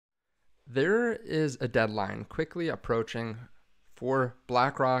There is a deadline quickly approaching for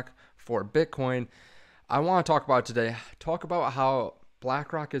Blackrock, for Bitcoin. I want to talk about today, talk about how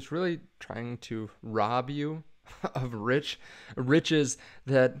Blackrock is really trying to rob you of riches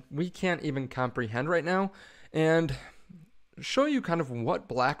that we can't even comprehend right now, and show you kind of what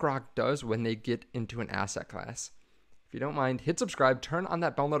Blackrock does when they get into an asset class. If you don't mind, hit subscribe, turn on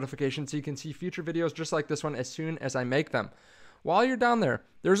that bell notification so you can see future videos just like this one as soon as I make them. While you're down there,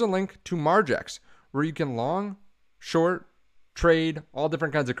 there's a link to Margex where you can long, short, trade all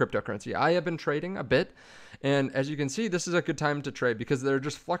different kinds of cryptocurrency. I have been trading a bit, and as you can see, this is a good time to trade because there are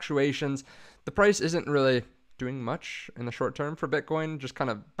just fluctuations. The price isn't really doing much in the short term for Bitcoin, just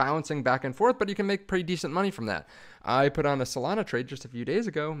kind of bouncing back and forth, but you can make pretty decent money from that. I put on a Solana trade just a few days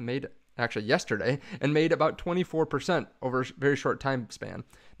ago, actually yesterday, and made about 24% over a very short time span.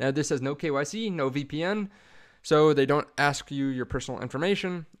 Now, this has no KYC, no VPN, so they don't ask you your personal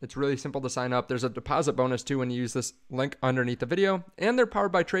information. It's really simple to sign up. There's a deposit bonus too when you use this link underneath the video, and they're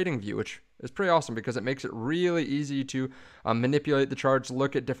powered by TradingView, which is pretty awesome because it makes it really easy to manipulate the charts,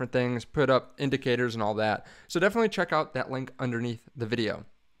 look at different things, put up indicators and all that. So definitely check out that link underneath the video.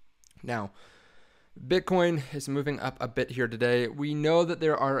 Now, Bitcoin is moving up a bit here today. We know that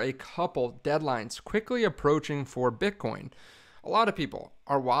there are a couple deadlines quickly approaching for Bitcoin. A lot of people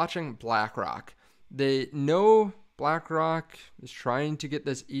are watching Blackrock. They know Blackrock is trying to get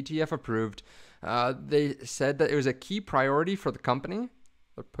this ETF approved. They said that it was a key priority for the company.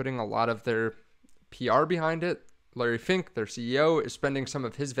 They're putting a lot of their PR behind it. Larry Fink, their CEO, is spending some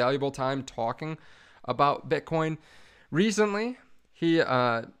of his valuable time talking about Bitcoin. Recently, he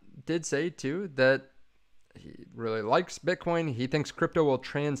did say too that he really likes Bitcoin. He thinks crypto will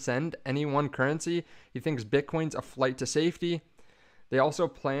transcend any one currency. He thinks Bitcoin's a flight to safety. They also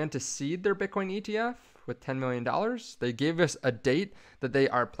plan to seed their Bitcoin ETF with $10 million. They gave us a date that they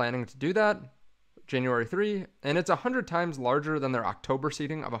are planning to do that, January 3, and it's 100 times larger than their October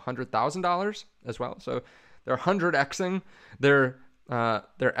seeding of $100,000 as well. So they're 100xing their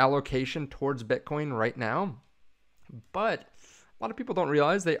allocation towards Bitcoin right now. But a lot of people don't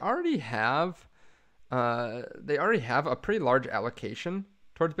realize they already have a pretty large allocation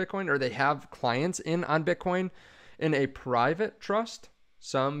towards Bitcoin, or they have clients in on Bitcoin in a private trust.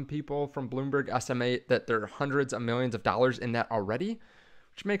 Some people from Bloomberg estimate that there are hundreds of millions of dollars in that already,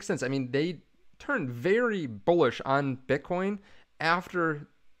 which makes sense. I mean, they turned very bullish on Bitcoin after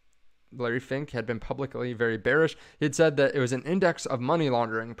Larry Fink had been publicly very bearish. He had said that it was an index of money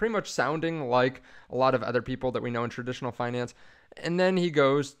laundering, pretty much sounding like a lot of other people that we know in traditional finance. And then he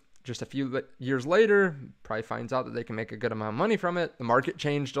goes just a few years later, probably finds out that they can make a good amount of money from it. The market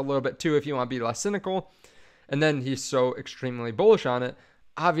changed a little bit too, if you want to be less cynical. And then he's so extremely bullish on it.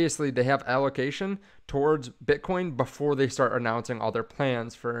 Obviously, they have allocation towards Bitcoin before they start announcing all their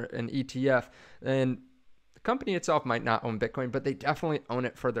plans for an ETF. And the company itself might not own Bitcoin, but they definitely own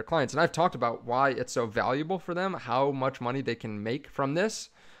it for their clients. And I've talked about why it's so valuable for them, how much money they can make from this.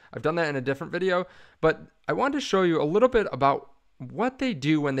 I've done that in a different video, but I wanted to show you a little bit about what they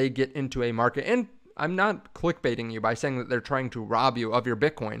do when they get into a market. And I'm not clickbaiting you by saying that they're trying to rob you of your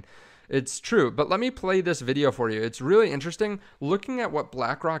Bitcoin. It's true, but let me play this video for you. It's really interesting looking at what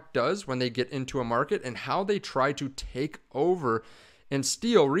Blackrock does when they get into a market and how they try to take over and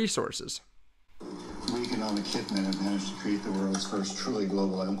steal resources. We economic hitmen have managed to create the world's first truly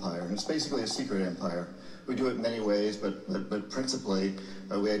global empire. And it's basically a secret empire. We do it many ways, but principally,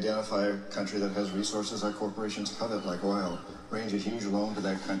 we identify a country that has resources our corporations covet, like oil, arrange a huge loan to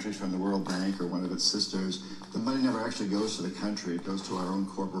that country from the World Bank or one of its sisters. The money never actually goes to the country. It goes to our own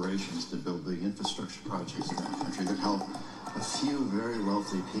corporations to build the infrastructure projects in that country that help a few very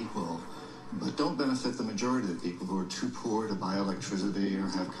wealthy people, but don't benefit the majority of the people who are too poor to buy electricity or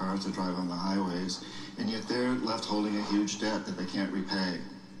have cars to drive on the highways, and yet they're left holding a huge debt that they can't repay.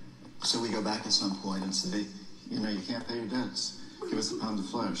 So we go back at some point and say, you know, you can't pay your debts. Give us a pound of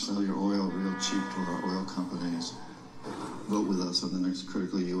flesh. Sell your oil real cheap to our oil companies. Vote with us on the next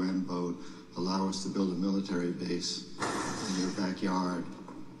critical UN vote. Allow us to build a military base in your backyard.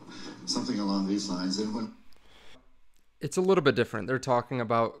 Something along these lines. And when It's a little bit different. They're talking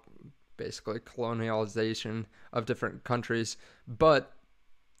about basically colonialization of different countries, but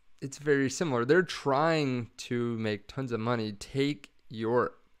it's very similar. They're trying to make tons of money, take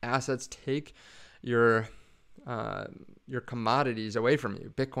your assets, take your commodities away from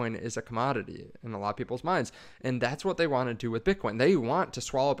you. Bitcoin is a commodity in a lot of people's minds, and that's what they want to do with Bitcoin. They want to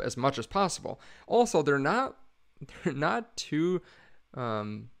swallow up as much as possible. Also, they're not too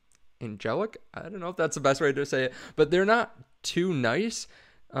angelic. I don't know if that's the best way to say it, but they're not too nice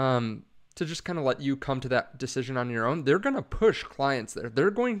to just kind of let you come to that decision on your own. They're going to push clients there.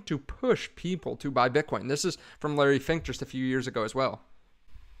 They're going to push people to buy Bitcoin. This is from Larry Fink just a few years ago as well.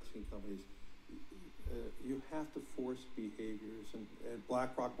 Companies, you have to force behaviors, and at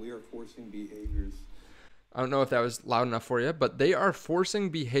BlackRock we are forcing behaviors. I don't know if that was loud enough for you, but they are forcing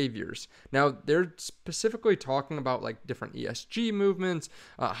behaviors. Now, they're specifically talking about like different ESG movements,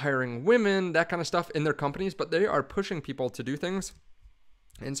 hiring women, that kind of stuff in their companies, but they are pushing people to do things.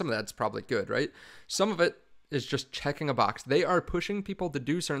 And some of that's probably good, right? Some of it is just checking a box. They are pushing people to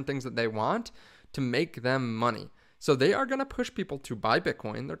do certain things that they want to make them money. So they are going to push people to buy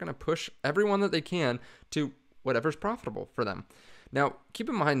Bitcoin. They're going to push everyone that they can to whatever's profitable for them. Now, keep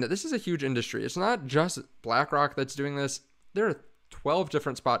in mind that this is a huge industry. It's not just BlackRock that's doing this. There are 12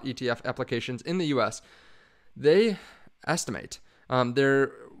 different spot ETF applications in the US. They estimate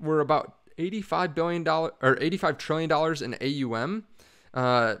there were about $85 trillion in AUM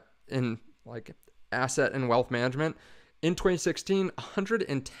in like asset and wealth management. In 2016,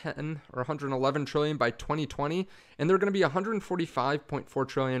 110 or 111 trillion by 2020, and they're going to be 145.4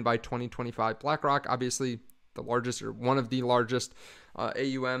 trillion by 2025. BlackRock, obviously the largest or one of the largest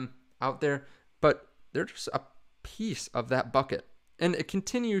AUM out there, but they're just a piece of that bucket. And it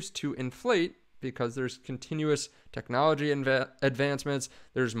continues to inflate because there's continuous technology advancements,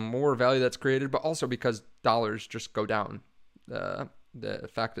 there's more value that's created, but also because dollars just go down. The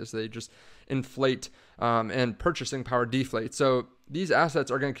fact is they just inflate and purchasing power deflates. So these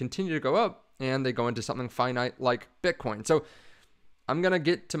assets are going to continue to go up and they go into something finite like Bitcoin. So I'm going to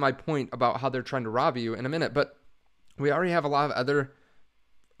get to my point about how they're trying to rob you in a minute, but we already have a lot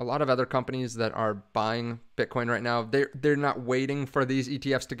of other companies that are buying Bitcoin right now. They're not waiting for these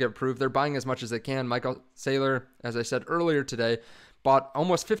ETFs to get approved. They're buying as much as they can. Michael Saylor, as I said earlier today, bought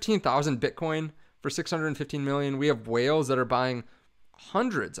almost 15,000 Bitcoin for $615 million. We have whales that are buying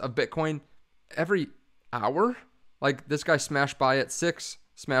hundreds of Bitcoin every hour. Like this guy smashed by at 6,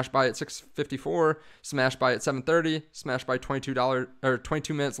 smashed by at 6:54, smashed by at 7:30, smashed by $22 or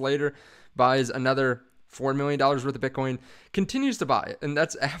 22 minutes later, buys another $4 million worth of Bitcoin, continues to buy it. And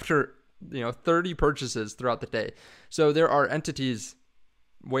that's after, 30 purchases throughout the day. So there are entities,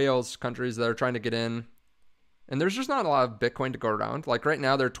 whales, countries that are trying to get in. And there's just not a lot of Bitcoin to go around. Like right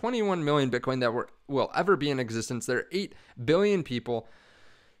now, there are 21 million Bitcoin that will ever be in existence. There are 8 billion people.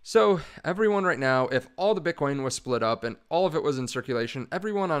 So everyone right now, if all the Bitcoin was split up and all of it was in circulation,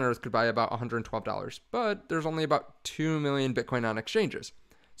 everyone on Earth could buy about $112. But there's only about 2 million Bitcoin on exchanges.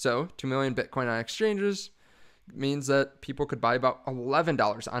 So 2 million Bitcoin on exchanges means that people could buy about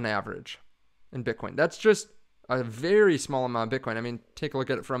 $11 on average in Bitcoin. That's just a very small amount of Bitcoin. I mean, take a look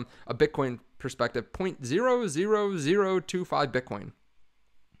at it from a Bitcoin perspective, 0.00025 Bitcoin.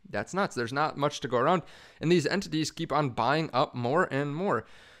 That's nuts. There's not much to go around. And these entities keep on buying up more and more.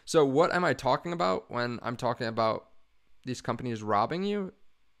 So what am I talking about when I'm talking about these companies robbing you?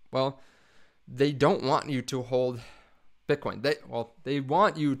 Well, they don't want you to hold Bitcoin. They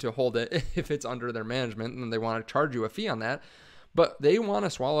want you to hold it if it's under their management, and they want to charge you a fee on that. But they want to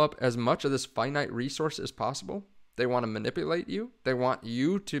swallow up as much of this finite resource as possible. They want to manipulate you. They want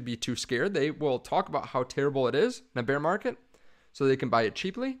you to be too scared. They will talk about how terrible it is in a bear market so they can buy it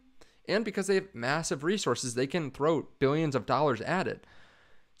cheaply. And because they have massive resources, they can throw billions of dollars at it.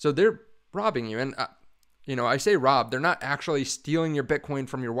 So they're robbing you. And, I say rob. They're not actually stealing your Bitcoin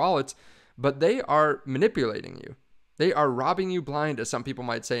from your wallets, but they are manipulating you. They are robbing you blind, as some people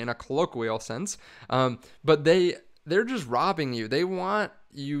might say in a colloquial sense. But they're just robbing you. They want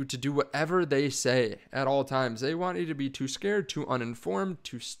you to do whatever they say at all times. They want you to be too scared, too uninformed,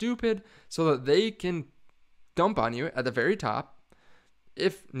 too stupid, so that they can dump on you at the very top,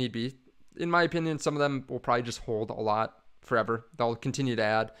 if need be. In my opinion, some of them will probably just hold a lot forever. They'll continue to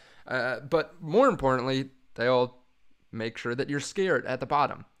add. But more importantly, they'll make sure that you're scared at the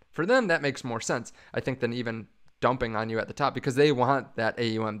bottom. For them, that makes more sense, I think, than even dumping on you at the top, because they want that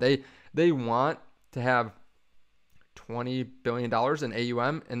AUM. They want to have $20 billion in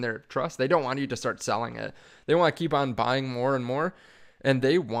AUM in their trust. They don't want you to start selling it. They want to keep on buying more and more, and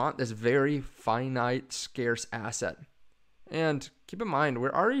they want this very finite, scarce asset. And keep in mind,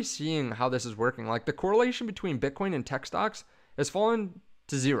 we're already seeing how this is working. Like the correlation between Bitcoin and tech stocks has fallen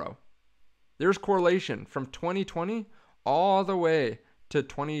to 0. There's correlation from 2020 all the way to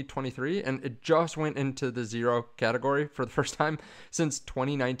 2023, and it just went into the 0 category for the first time since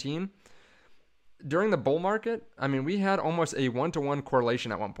 2019. During the bull market, we had almost a 1-to-1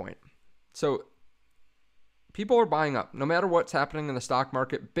 correlation at one point. So people are buying up. No matter what's happening in the stock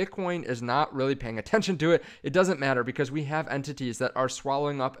market, Bitcoin is not really paying attention to it. It doesn't matter, because we have entities that are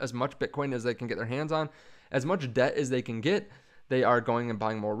swallowing up as much Bitcoin as they can get their hands on, as much debt as they can get. They are going and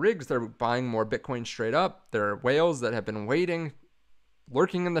buying more rigs. They're buying more Bitcoin straight up. There are whales that have been waiting,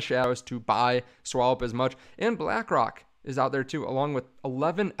 lurking in the shadows to buy, swallow up as much. And Blackrock is out there too, along with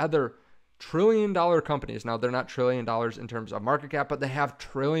 11 other trillion-dollar companies. Now, they're not $1 trillion in terms of market cap, but they have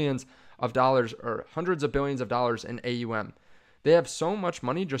trillions of dollars or hundreds of billions of dollars in AUM. They have so much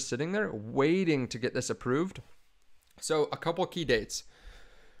money just sitting there waiting to get this approved. So a couple key dates.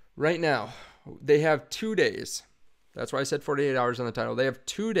 Right now, they have 2 days. That's why I said 48 hours on the title. They have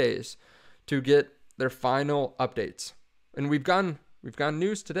 2 days to get their final updates. And we've gotten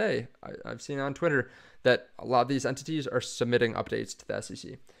news today. I've seen on Twitter that a lot of these entities are submitting updates to the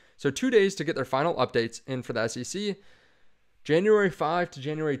SEC. So 2 days to get their final updates in for the SEC. January 5 to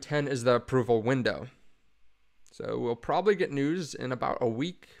January 10 is the approval window. So we'll probably get news in about a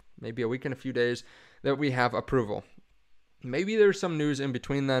week, maybe a week and a few days, that we have approval. Maybe there's some news in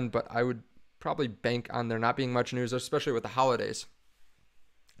between then, but I would probably bank on there not being much news, especially with the holidays.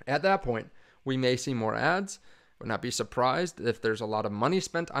 At that point, we may see more ads. Would not be surprised if there's a lot of money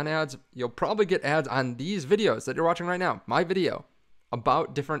spent on ads. You'll probably get ads on these videos that you're watching right now, my video,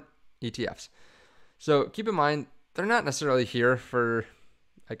 about different ETFs. So keep in mind, they're not necessarily here for,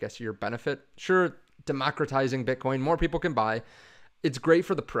 I guess, your benefit. Sure, democratizing Bitcoin, more people can buy. It's great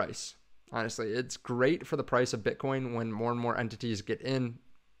for the price. Honestly, it's great for the price of Bitcoin when more and more entities get in,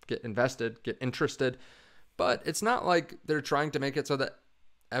 get invested, get interested. But it's not like they're trying to make it so that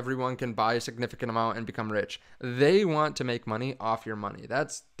everyone can buy a significant amount and become rich. They want to make money off your money.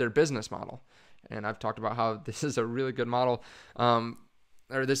 That's their business model. And I've talked about how this is a really good model,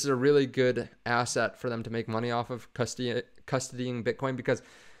 or this is a really good asset for them to make money off of custodying Bitcoin, because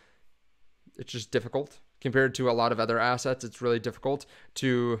it's just difficult compared to a lot of other assets. It's really difficult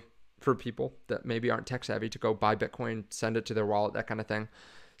for people that maybe aren't tech savvy to go buy Bitcoin, send it to their wallet, that kind of thing.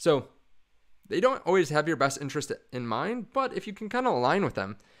 So they don't always have your best interest in mind, but if you can kind of align with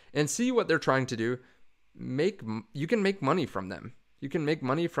them and see what they're trying to do, you can make money from them. You can make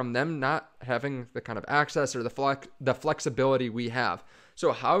money from them not having the kind of access or the flexibility we have.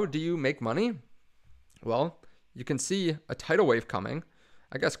 So how do you make money? Well, you can see a tidal wave coming.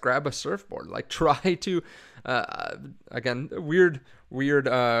 I guess grab a surfboard, like try to, again, weird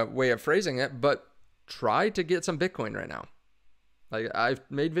way of phrasing it, but try to get some Bitcoin right now. Like I've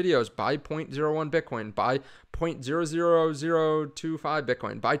made videos, buy 0.01 Bitcoin, buy 0.00025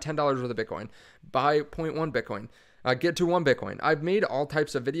 Bitcoin, buy $10 worth of Bitcoin, buy 0.1 Bitcoin, get to 1 Bitcoin. I've made all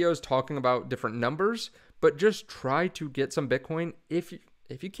types of videos talking about different numbers, but just try to get some Bitcoin if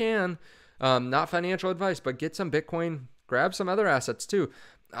you can. Not financial advice, but get some Bitcoin. Grab some other assets too.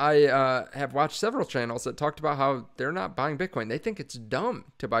 I have watched several channels that talked about how they're not buying Bitcoin. They think it's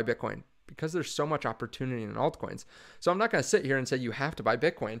dumb to buy Bitcoin because there's so much opportunity in altcoins. So I'm not going to sit here and say you have to buy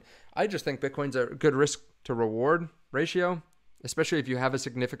Bitcoin. I just think Bitcoin's a good risk to reward ratio, especially if you have a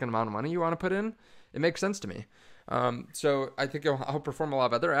significant amount of money you want to put in. It makes sense to me. So I think it'll outperform a lot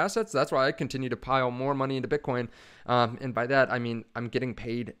of other assets. That's why I continue to pile more money into Bitcoin. And by that, I mean, I'm getting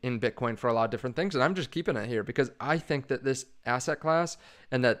paid in Bitcoin for a lot of different things. And I'm just keeping it here because I think that this asset class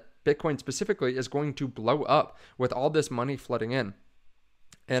and that Bitcoin specifically is going to blow up with all this money flooding in.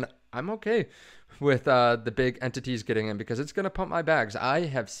 And I'm okay with the big entities getting in because it's going to pump my bags. I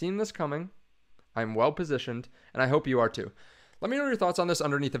have seen this coming. I'm well positioned, and I hope you are too. Let me know your thoughts on this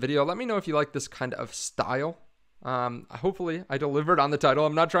underneath the video. Let me know if you like this kind of style. Hopefully I delivered on the title.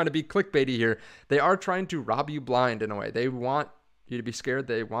 I'm not trying to be clickbaity here. They are trying to rob you blind in a way. They want you to be scared.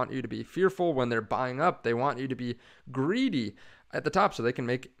 They want you to be fearful when they're buying up. They want you to be greedy at the top so they can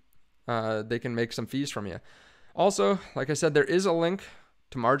make some fees from you. Also, like I said, there is a link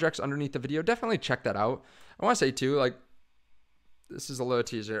to Margex underneath the video. Definitely check that out. I want to say too, like, this is a little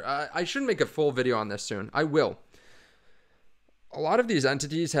teaser. I should make a full video on this soon. I will. A lot of these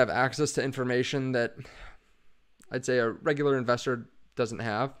entities have access to information that I'd say a regular investor doesn't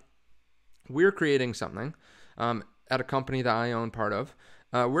have. We're creating something at a company that I own part of.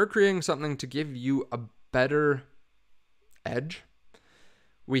 We're creating something to give you a better edge.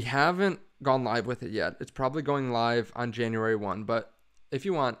 We haven't gone live with it yet. It's probably going live on January 1, but if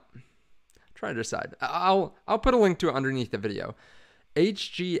you want, try to decide. I'll put a link to it underneath the video.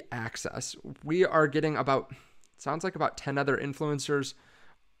 HGAccess. We are getting about 10 other influencers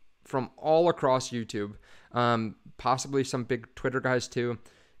from all across YouTube, possibly some big Twitter guys too,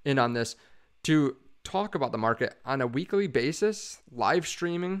 in on this to talk about the market on a weekly basis, live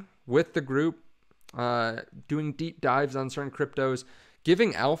streaming with the group, doing deep dives on certain cryptos,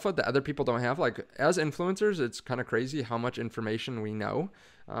 giving alpha that other people don't have. Like as influencers, it's kind of crazy how much information we know.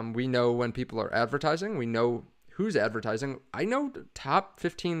 We know when people are advertising. We know who's advertising. I know the top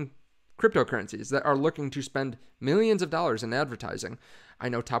 15 cryptocurrencies that are looking to spend millions of dollars in advertising. I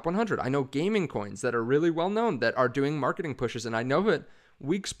know top 100. I know gaming coins that are really well known that are doing marketing pushes, and I know it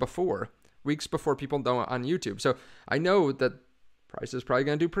weeks before people know it on YouTube. So I know that price is probably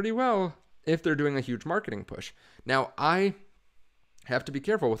going to do pretty well if they're doing a huge marketing push. Now, I have to be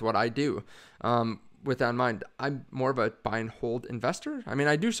careful with what I do. With that in mind, I'm more of a buy and hold investor. I mean,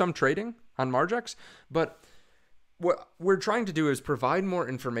 I do some trading on Margex, but what we're trying to do is provide more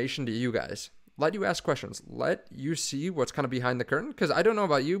information to you guys. Let you ask questions. Let you see what's kind of behind the curtain. Because I don't know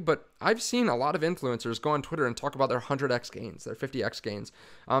about you, but I've seen a lot of influencers go on Twitter and talk about their 100x gains, their 50x gains,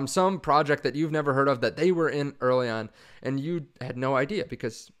 some project that you've never heard of that they were in early on, and you had no idea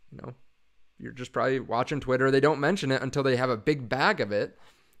because, you're just probably watching Twitter. They don't mention it until they have a big bag of it,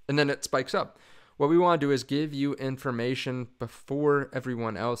 and then it spikes up. What we want to do is give you information before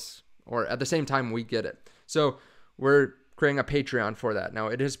everyone else, or at the same time we get it. So we're creating a Patreon for that. Now,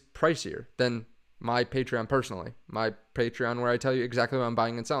 it is pricier than my Patreon personally. My Patreon where I tell you exactly what I'm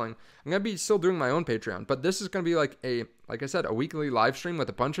buying and selling. I'm going to be still doing my own Patreon, but this is going to be like I said, a weekly live stream with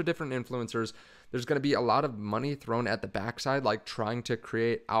a bunch of different influencers. There's going to be a lot of money thrown at the backside, like trying to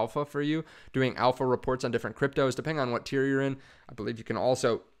create alpha for you, doing alpha reports on different cryptos, depending on what tier you're in. I believe you can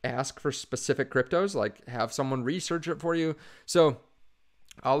also ask for specific cryptos, like have someone research it for you. So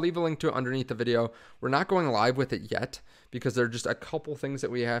I'll leave a link to it underneath the video. We're not going live with it yet because there are just a couple things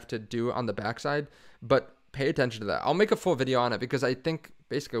that we have to do on the backside, but pay attention to that. I'll make a full video on it because I think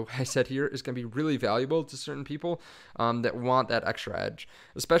basically what I said here is going to be really valuable to certain people that want that extra edge,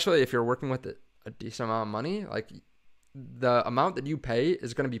 especially if you're working with a decent amount of money. Like the amount that you pay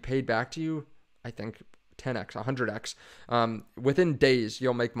is going to be paid back to you, I think, 10x, 100x. Within days,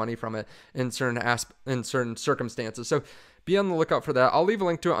 you'll make money from it in certain circumstances. So be on the lookout for that. I'll leave a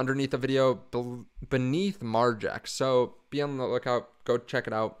link to it underneath the video beneath Margex. So be on the lookout. Go check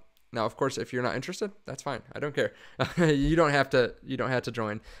it out. Now, of course, if you're not interested, that's fine. I don't care. You don't have to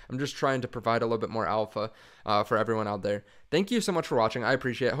join. I'm just trying to provide a little bit more alpha for everyone out there. Thank you so much for watching. I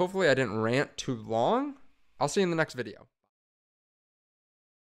appreciate it. Hopefully I didn't rant too long. I'll see you in the next video.